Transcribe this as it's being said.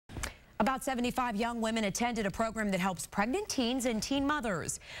About 75 young women attended a program that helps pregnant teens and teen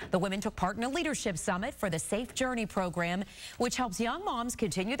mothers. The women took part in a leadership summit for the Safe Journey program, which helps young moms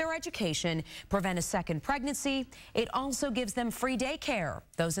continue their education, prevent a second pregnancy. It also gives them free daycare.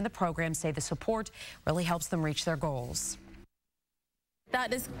 Those in the program say the support really helps them reach their goals.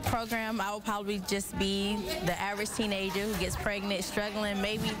 Without this program, I would probably just be the average teenager who gets pregnant, struggling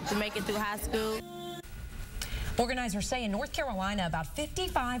maybe to make it through high school. Organizers say in North Carolina, about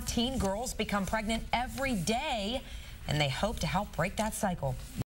 55 teen girls become pregnant every day, and they hope to help break that cycle.